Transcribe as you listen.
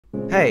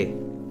Hey,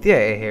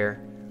 Thea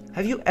here.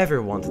 Have you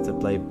ever wanted to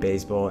play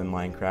baseball in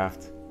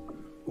Minecraft?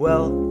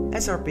 Well,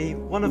 SRP,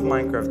 one of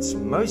Minecraft's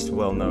most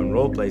well-known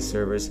roleplay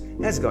servers,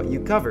 has got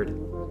you covered.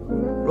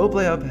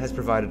 roleplayhub has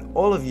provided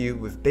all of you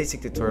with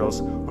basic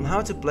tutorials on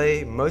how to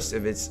play most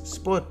of its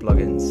sport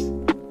plugins.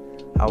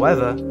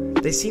 However,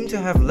 they seem to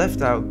have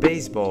left out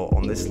baseball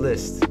on this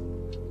list.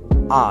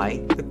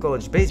 I, the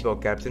college baseball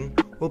captain,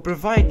 will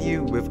provide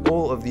you with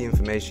all of the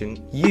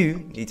information you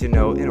need to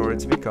know in order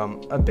to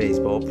become a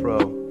baseball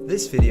pro.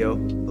 This video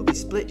will be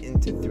split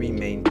into three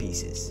main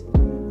pieces.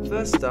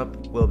 First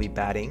up will be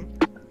batting,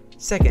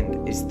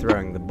 second is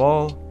throwing the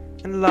ball,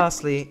 and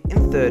lastly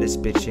and third is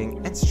pitching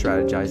and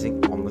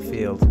strategizing on the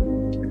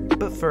field.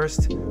 But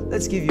first,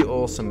 let's give you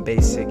all some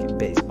basic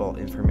baseball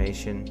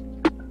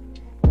information.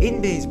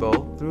 In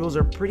baseball, the rules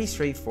are pretty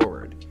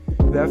straightforward.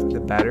 You have the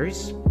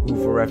batters,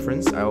 who for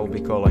reference I will be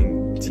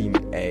calling Team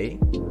A,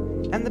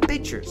 and the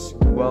pitchers,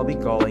 who I'll be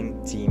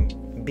calling Team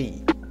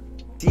B.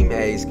 Team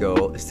A's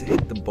goal is to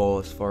hit the ball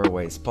as far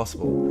away as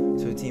possible,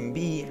 so Team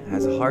B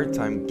has a hard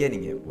time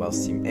getting it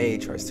whilst Team A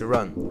tries to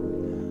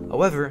run.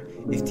 However,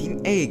 if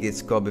Team A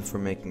gets caught before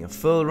making a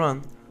full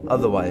run,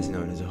 otherwise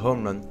known as a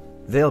home run,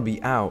 they'll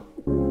be out.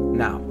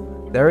 Now,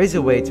 there is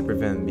a way to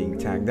prevent being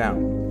tagged down,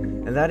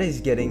 and that is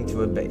getting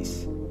to a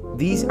base.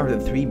 These are the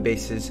three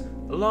bases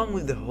along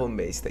with the home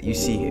base that you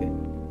see here.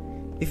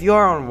 If you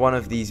are on one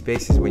of these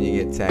bases when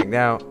you get tagged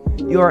out,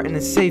 you are in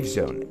a safe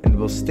zone and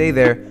will stay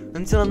there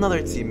until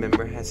another team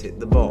member has hit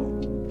the ball.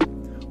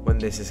 When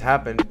this has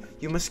happened,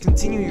 you must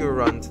continue your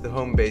run to the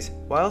home base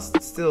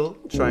whilst still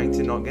trying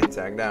to not get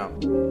tagged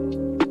out.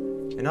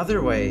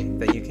 Another way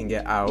that you can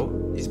get out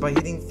is by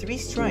hitting 3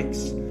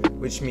 strikes,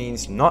 which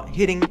means not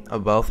hitting a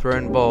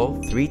well-thrown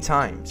ball 3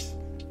 times.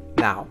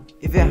 Now,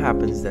 if it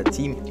happens that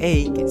Team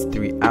A gets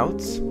 3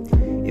 outs,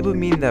 it would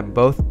mean that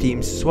both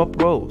teams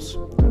swap roles,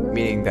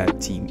 meaning that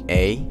Team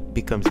A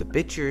becomes the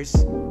pitchers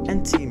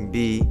and Team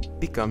B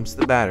becomes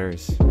the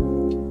batters.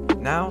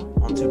 Now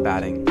onto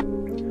batting.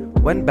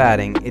 When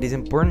batting, it is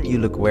important you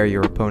look where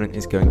your opponent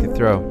is going to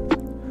throw.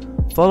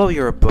 Follow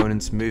your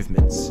opponent's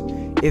movements.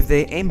 If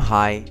they aim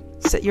high,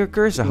 set your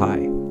cursor high,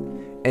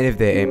 and if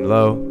they aim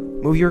low,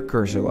 move your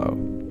cursor low.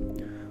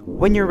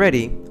 When you're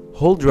ready,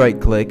 hold right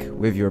click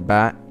with your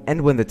bat,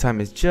 and when the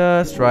time is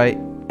just right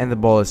and the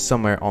ball is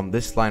somewhere on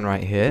this line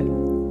right here,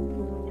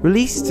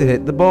 release to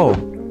hit the ball.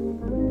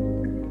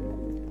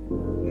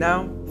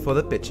 Now for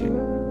the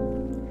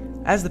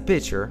pitching. As the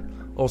pitcher,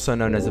 also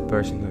known as the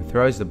person who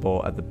throws the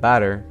ball at the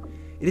batter,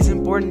 it is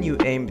important you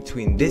aim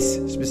between this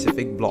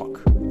specific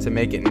block to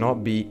make it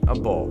not be a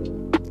ball.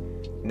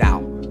 Now,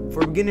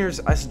 for beginners,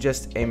 I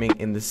suggest aiming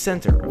in the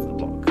center of the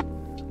block.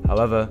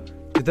 However,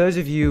 to those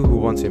of you who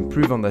want to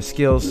improve on their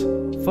skills,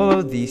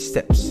 follow these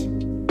steps.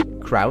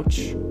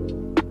 Crouch,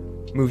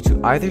 move to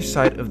either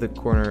side of the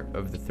corner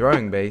of the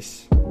throwing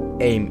base,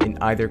 aim in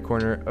either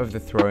corner of the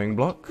throwing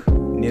block,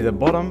 near the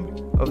bottom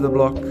of the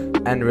block,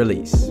 and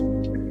release.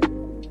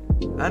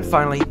 And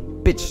finally,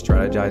 pitch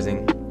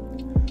strategizing.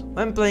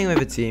 When playing with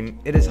a team,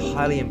 it is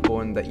highly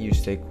important that you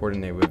stay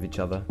coordinated with each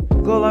other.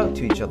 Call out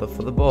to each other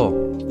for the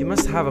ball. You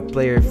must have a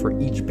player for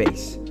each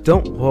base.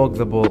 Don't hog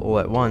the ball all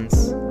at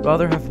once,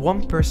 rather have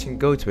one person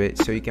go to it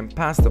so you can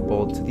pass the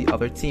ball to the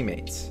other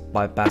teammates.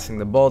 By passing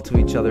the ball to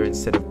each other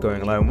instead of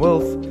going lone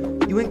wolf,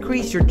 you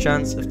increase your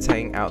chance of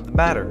tagging out the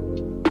batter.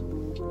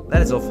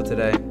 That is all for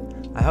today.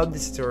 I hope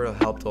this tutorial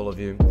helped all of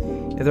you.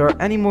 If there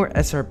are any more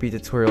SRP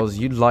tutorials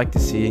you'd like to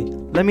see,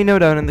 let me know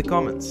down in the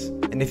comments.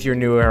 And if you're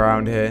new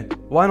around here,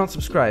 why not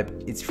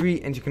subscribe? It's free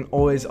and you can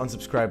always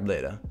unsubscribe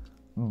later.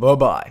 Bye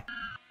bye.